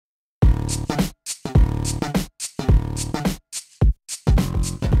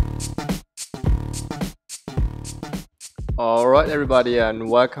Alright everybody, and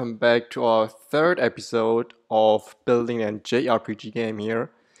welcome back to our third episode of building a JRPG game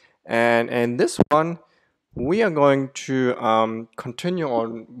here. And in this one, we are going to continue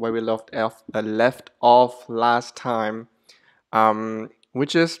on where we left off last time,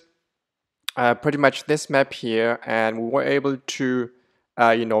 which is pretty much this map here. And we were able to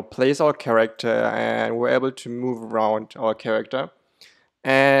place our character, and we're able to move around our character.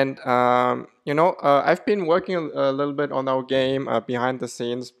 And I've been working a little bit on our game behind the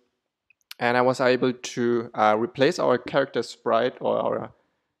scenes, and I was able to replace our character sprite, or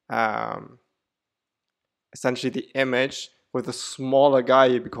our essentially the image, with a smaller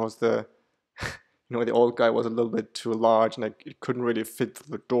guy, because the the old guy was a little bit too large, and it couldn't really fit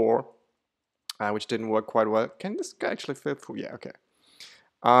through the door, which didn't work quite well. Can this guy actually fit through? Yeah, okay.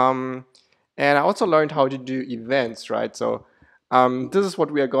 And I also learned how to do events, right? So this is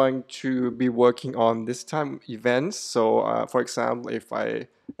what we are going to be working on this time, events. So for example, if I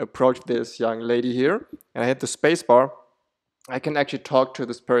approach this young lady here and I hit the spacebar, I can actually talk to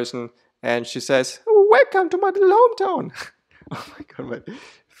this person, and she says, "Welcome to my little hometown." Oh my god, my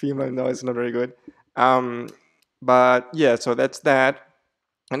female noise is not very good. But yeah, so that's that.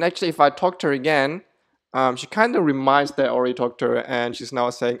 And actually, if I talk to her again, she kind of reminds that I already talked to her, and she's now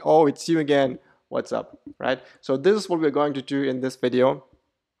saying, "Oh, it's you again. What's up?" Right? So this is what we're going to do in this video.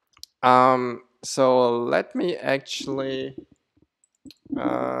 So let me actually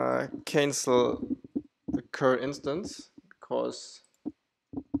cancel the current instance, because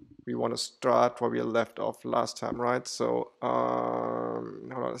we want to start where we left off last time, right? So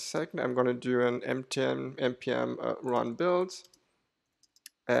hold on a second. I'm going to do an npm run build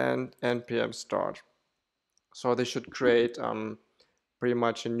and npm start. So they should create pretty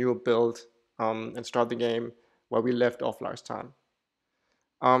much a new build and start the game where we left off last time.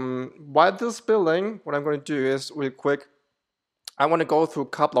 While this building, what I'm going to do is, real quick, I want to go through a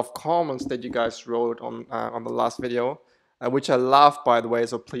couple of comments that you guys wrote on the last video, which I love, by the way,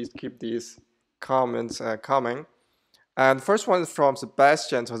 so please keep these comments coming. And the first one is from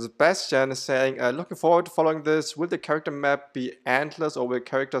Sebastian. So Sebastian is saying, looking forward to following this. Will the character map be endless, or will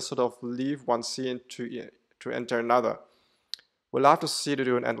characters sort of leave one scene to enter another? We'll have to see to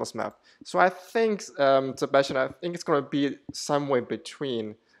do an endless map. So I think, Sebastian, I think it's going to be somewhere in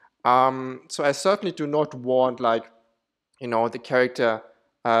between. So I certainly do not want, like, the character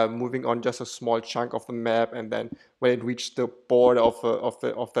moving on just a small chunk of the map, and then when it reaches the border of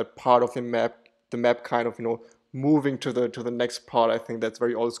that part of the map kind of moving to the next part. I think that's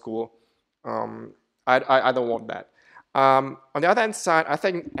very old school. I don't want that. On the other hand side, I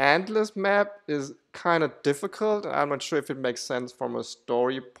think endless map is kind of difficult. I'm not sure if it makes sense from a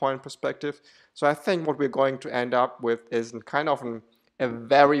story point perspective. So I think what we're going to end up with is kind of a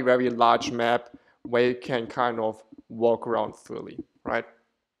very, very large map where you can kind of walk around freely, right?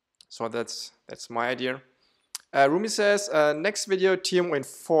 So that's my idea. Rumi says, next video team in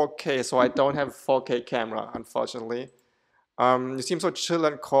 4K. So I don't have a 4K camera, unfortunately. You seem so chill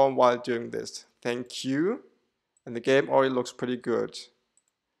and calm while doing this. Thank you. And the game already looks pretty good.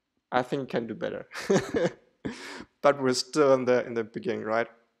 I think it can do better. But we're still in the beginning, right?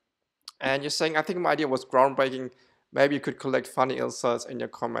 And you're saying, I think my idea was groundbreaking. Maybe you could collect funny insults in your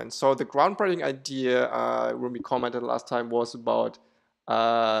comments. So the groundbreaking idea, Rumi commented last time, was about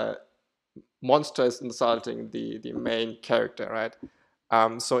monsters insulting the main character, right?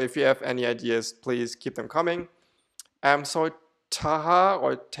 So if you have any ideas, please keep them coming. So Taha,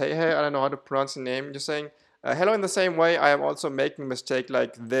 or Tehe, I don't know how to pronounce the name, you're saying, hello, in the same way, I am also making a mistake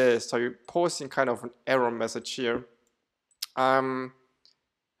like this. So you're posting kind of an error message here.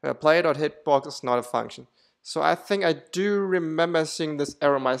 Player.hitbox is not a function. So I think I do remember seeing this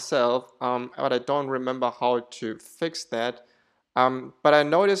error myself, but I don't remember how to fix that. But I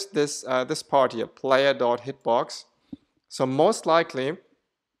noticed this part here, player.hitbox. So most likely,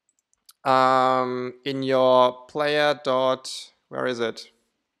 in your player. Where is it?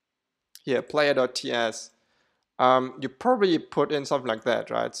 Here, player.ts. You probably put in something like that,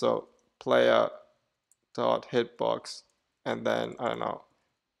 right? So player.hitbox, and then I don't know.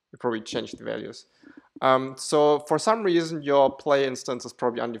 You probably change the values. So for some reason, your play instance is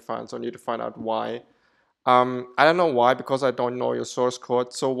probably undefined, so I need to find out why. I don't know why, because I don't know your source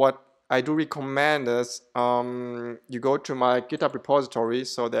code. So what I do recommend is you go to my GitHub repository.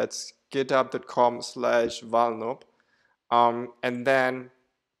 So that's github.com/valnoob. And then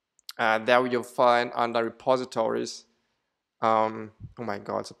there you'll find under repositories. Oh my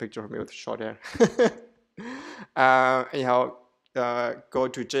god, it's a picture of me with short hair. Anyhow, go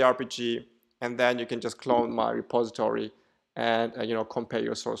to JRPG, and then you can just clone my repository and compare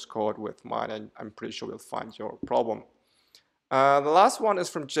your source code with mine, and I'm pretty sure we'll find your problem. The last one is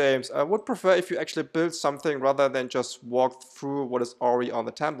from James. I would prefer if you actually build something rather than just walk through what is already on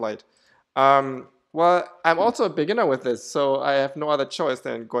the template. Well, I'm also a beginner with this, so I have no other choice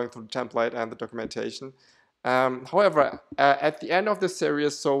than going through the template and the documentation. However, at the end of the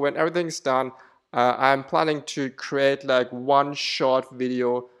series, so when everything's done, I'm planning to create like one short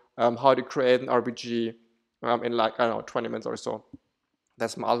video how to create an RPG in like, I don't know, 20 minutes or so.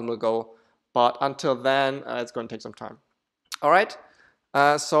 That's my ultimate goal. But until then, it's going to take some time. All right,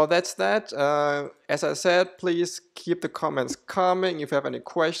 so that's that. As I said, please keep the comments coming if you have any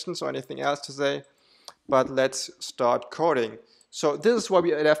questions or anything else to say. But let's start coding. So this is where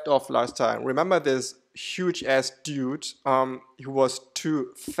we left off last time. Remember this huge ass dude who was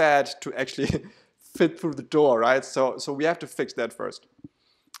too fat to actually fit through the door, right? So we have to fix that first.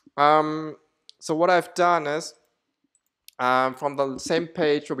 So what I've done is from the same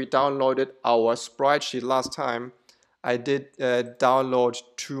page where we downloaded our sprite sheet last time, I did download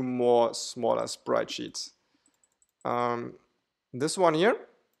 2 more smaller sprite sheets. This one here,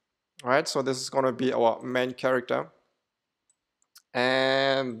 right? So this is going to be our main character.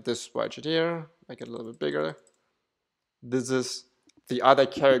 And this sprite sheet here, make it a little bit bigger. This is the other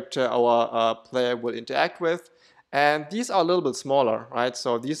character our player will interact with. And these are a little bit smaller, right?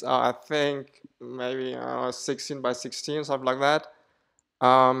 So these are, I think, maybe 16 by 16, something like that.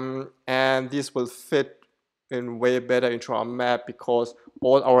 And these will fit in way better into our map because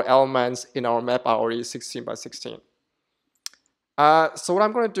all our elements in our map are already 16 by 16. So what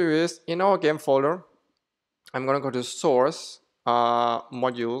I'm going to do is, in our game folder, I'm going to go to source,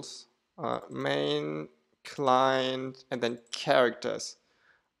 modules, main, client, and then characters.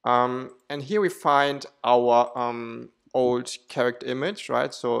 And here we find our old character image,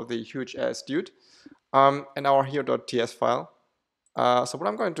 right? So the huge ass dude, and our hero.ts file. So what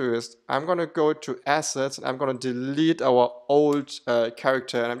I'm going to do is I'm going to go to assets and I'm going to delete our old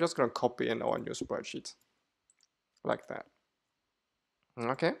character and I'm just going to copy in our new spreadsheet like that.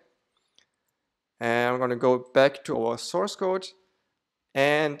 Okay. And I'm going to go back to our source code.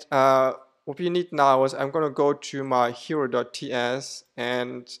 And what we need now is I'm going to go to my hero.ts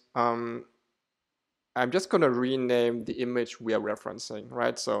and I'm just going to rename the image we are referencing,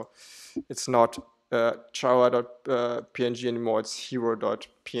 right? So it's not chara.png anymore, it's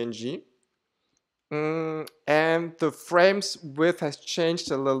hero.png. And the frame's width has changed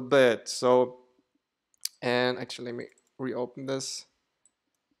a little bit. So, and actually let me reopen this.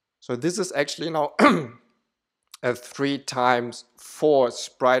 So this is actually now a 3x4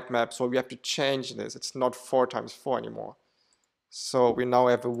 sprite map. So we have to change this. It's not 4x4 anymore. So we now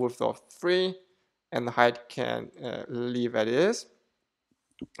have a width of 3 and the height can leave as it is.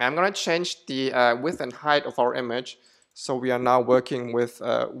 I'm going to change the width and height of our image. So we are now working with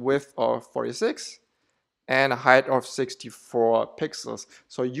a width of 46 and a height of 64 pixels.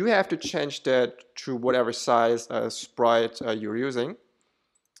 So you have to change that to whatever size sprite you're using.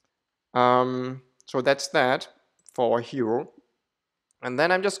 So that's that for our hero. And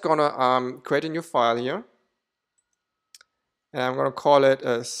then I'm just gonna create a new file here. And I'm gonna call it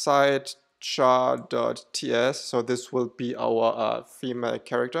sidechar.ts. So this will be our female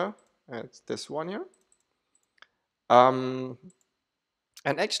character. And it's this one here. And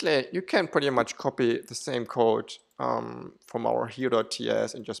actually, you can pretty much copy the same code from our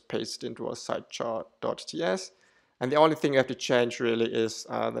hero.ts and just paste it into our sidechar.ts. And the only thing you have to change really is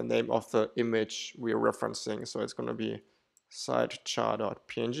the name of the image we're referencing. So it's going to be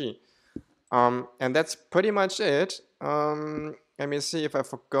sidechar.png. And that's pretty much it. Let me see if I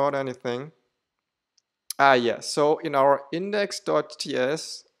forgot anything. Yeah, so in our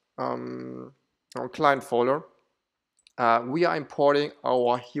index.ts, our client folder, we are importing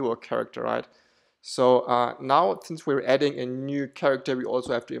our hero character, right? So now, since we're adding a new character, we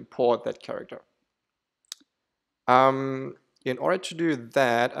also have to import that character. In order to do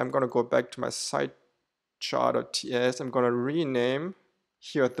that, I'm going to go back to my sidechar.ts. I'm going to rename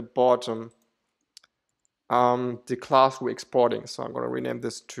here at the bottom the class we're exporting. So I'm going to rename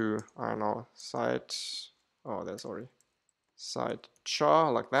this to, I don't know, sidechar,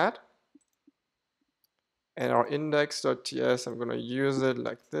 like that. And our index.ts, I'm going to use it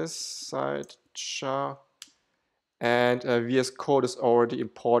like this, sidechar. And VS Code is already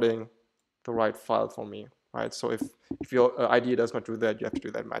importing the right file for me, right? So if your IDE does not do that, you have to do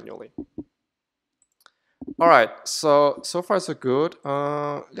that manually. All right, so far so good.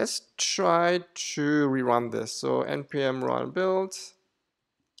 Let's try to rerun this. So npm run build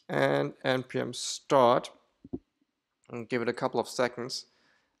and npm start. And give it a couple of seconds.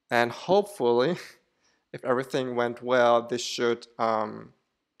 And hopefully, if everything went well, this should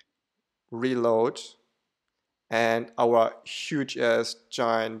reload. and our huge ass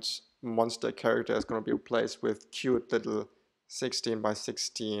giant monster character is going to be replaced with cute little 16 by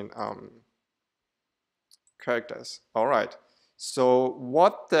 16 characters. All right. So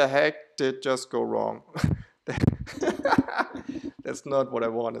what the heck did just go wrong? That's not what I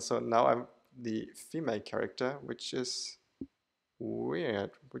wanted. So now I'm the female character, which is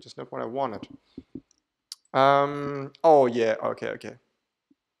weird, which is not what I wanted. Oh yeah, okay.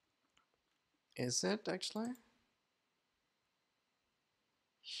 Is it actually?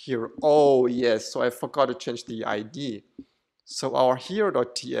 Here, oh yes, so I forgot to change the ID. So our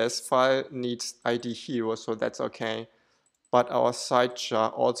hero.ts file needs ID hero, so that's okay. But our sidecar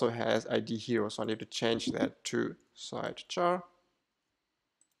also has ID hero, so I need to change that to sidecar.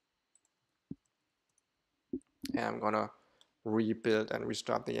 And I'm gonna rebuild and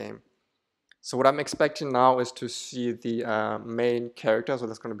restart the game. So what I'm expecting now is to see the main character, so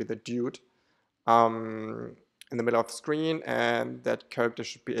that's gonna be the dude, in the middle of the screen, and that character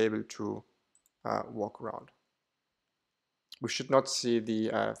should be able to walk around. We should not see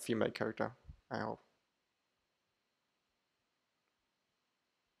the female character, I hope.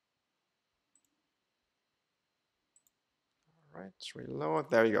 All right, reload,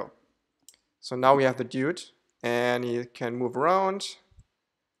 there you go. So now we have the dude, and he can move around,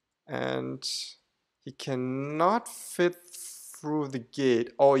 and he cannot fit through the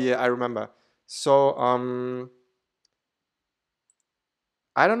gate. Oh yeah, I remember. So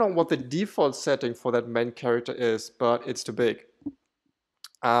I don't know what the default setting for that main character is, but it's too big.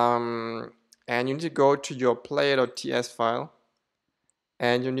 And you need to go to your player.ts file,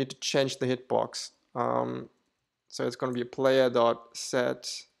 and you need to change the hitbox. So it's going to be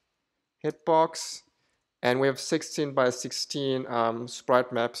player.set hitbox, and we have 16 by 16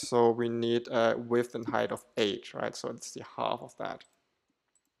 sprite map, so we need a width and height of 8, right? So it's the half of that.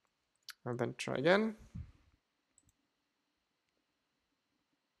 And then try again.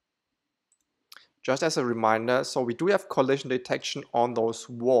 Just as a reminder, so we do have collision detection on those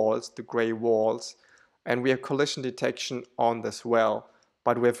walls, the gray walls, and we have collision detection on this well,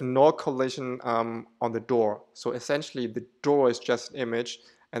 but we have no collision on the door. So essentially the door is just an image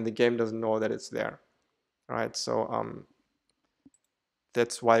and the game doesn't know that it's there. All right, so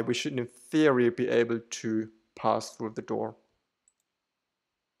that's why we should in theory be able to pass through the door.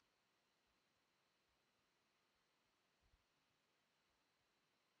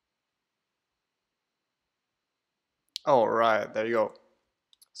 All right, there you go.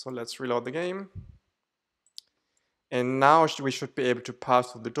 So let's reload the game. And now we should be able to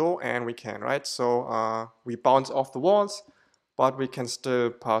pass through the door, and we can, right? So we bounce off the walls, but we can still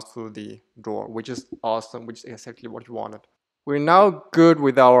pass through the door, which is awesome, which is exactly what we wanted. We're now good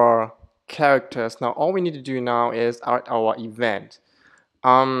with our characters. Now all we need to do now is add our event.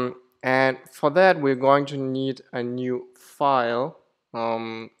 And for that, we're going to need a new file.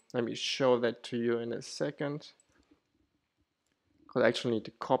 Let me show that to you in a second. Because I actually need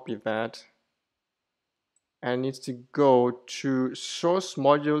to copy that. And it needs to go to source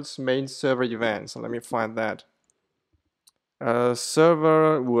modules main server event. So let me find that.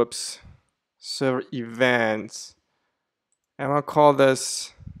 Server events. And I'll call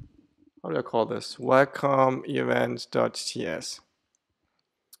this, how do I call this? Welcome event.ts.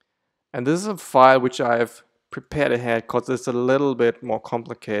 And this is a file which I've prepared ahead because it's a little bit more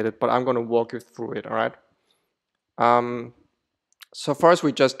complicated, but I'm going to walk you through it, all right? So first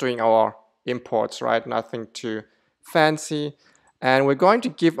we're just doing our imports, right? Nothing too fancy. And we're going to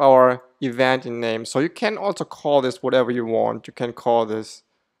give our event a name. So you can also call this whatever you want. You can call this,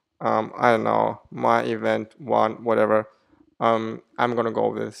 I don't know, my event one, whatever. I'm going to go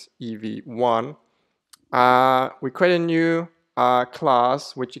with EV1. We create a new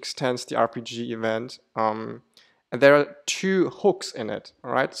class which extends the RPG event. And there are two hooks in it,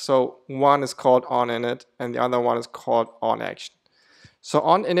 all right? So one is called onInit and the other one is called onAction. So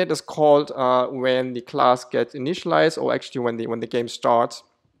onInit is called when the class gets initialized, or actually when the game starts.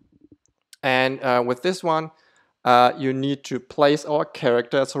 And with this one, you need to place our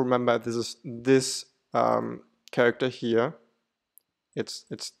character. So remember, this is this character here. It's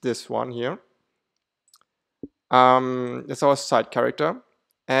this one here. It's our side character.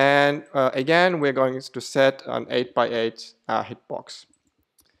 And again, we're going to set an 8x8 hitbox.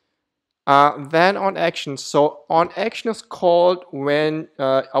 Then on action. So on action is called when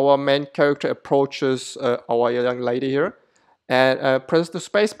our main character approaches our young lady here and presses the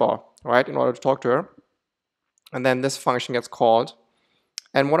spacebar, right, in order to talk to her. And then this function gets called.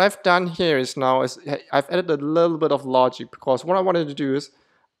 And what I've done here is now is I've added a little bit of logic, because what I wanted to do is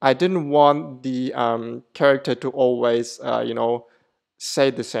I didn't want the character to always, you know,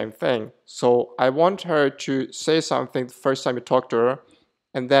 say the same thing. So I want her to say something the first time you talk to her,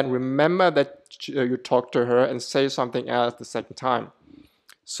 and then remember that you talked to her and say something else the second time.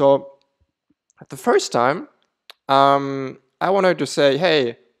 So the first time, I want her to say,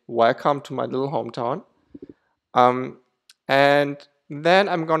 hey, welcome to my little hometown. And then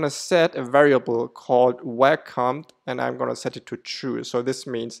I'm going to set a variable called welcome, and I'm going to set it to true. So this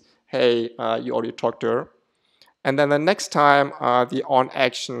means, hey, you already talked to her. And then the next time the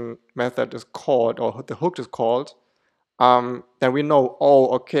onAction method is called, or the hook is called, then we know, oh,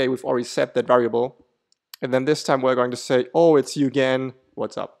 okay, we've already set that variable. And then this time we're going to say, oh, it's you again,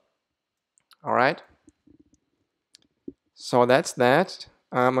 what's up? All right. So that's that.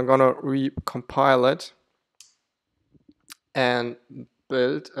 I'm going to recompile it and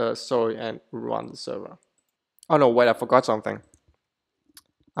build, and run the server. Oh no, wait, I forgot something.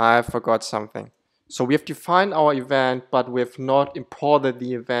 So we have defined our event, but we have not imported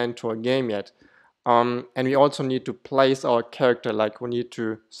the event to a game yet. And we also need to place our character, like we need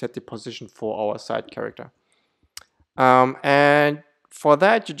to set the position for our side character. And for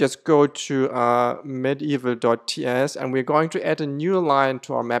that, you just go to medieval.ts, and we're going to add a new line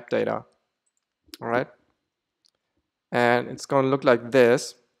to our map data. All right. And it's going to look like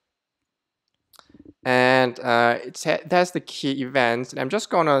this. And that's the key events. And I'm just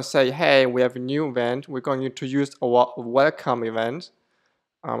going to say, hey, we have a new event. We're going to use our welcome event.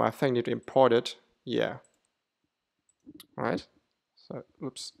 I think I need to import it. Yeah. All right. So,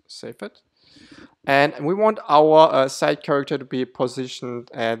 oops, save it. And we want our side character to be positioned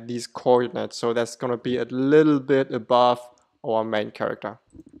at these coordinates. So that's going to be a little bit above our main character.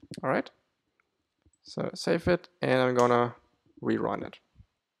 All right. So save it, and I'm going to rerun it.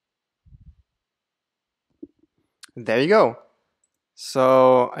 There you go.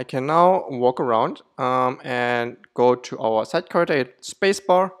 So I can now walk around and go to our side character, hit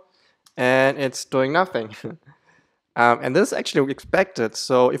spacebar, and it's doing nothing. And this is actually expected.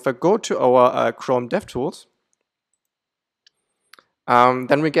 So if I go to our Chrome DevTools,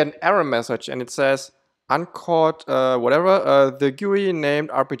 then we get an error message, and it says uncaught the GUI named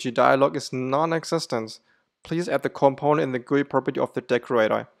RPG dialog is non-existent. Please add the component in the GUI property of the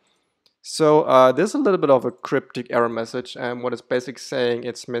decorator. So this is a little bit of a cryptic error message, and what it's basically saying,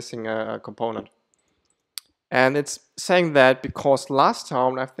 it's missing a component. And it's saying that because last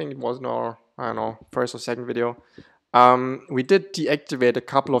time, I think it was in our, I don't know, first or second video, we did deactivate a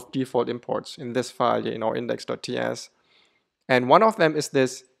couple of default imports in this file here in our index.ts. And one of them is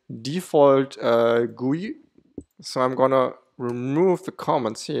this default GUI. So I'm gonna remove the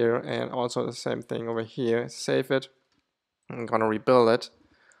comments here, and also the same thing over here, save it. I'm gonna rebuild it.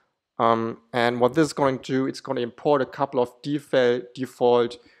 And what this is going to do, it's going to import a couple of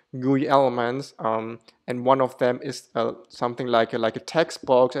default GUI elements, and one of them is something like a text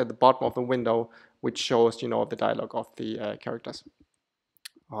box at the bottom of the window, which shows, the dialogue of the characters.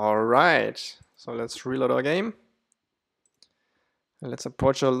 All right, so let's reload our game. And let's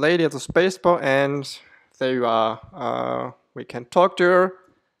approach a lady at the spacebar, and there you are. We can talk to her,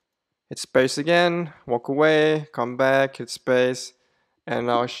 hit space again, walk away, come back, hit space. And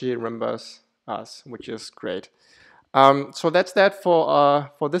now she remembers us, which is great. So that's that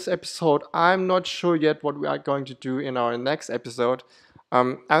for this episode. I'm not sure yet what we are going to do in our next episode.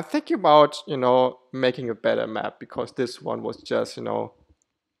 I'm thinking about, making a better map, because this one was just, an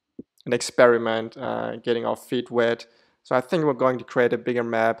experiment, getting our feet wet. So I think we're going to create a bigger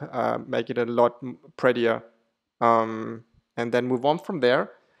map, make it a lot prettier, and then move on from there.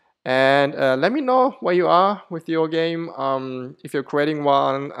 And let me know where you are with your game, if you're creating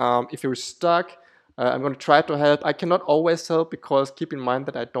one, if you're stuck. I'm going to try to help. I cannot always help, because keep in mind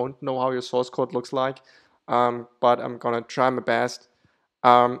that I don't know how your source code looks like, but I'm going to try my best.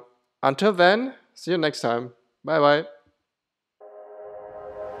 Until then, see you next time. Bye bye.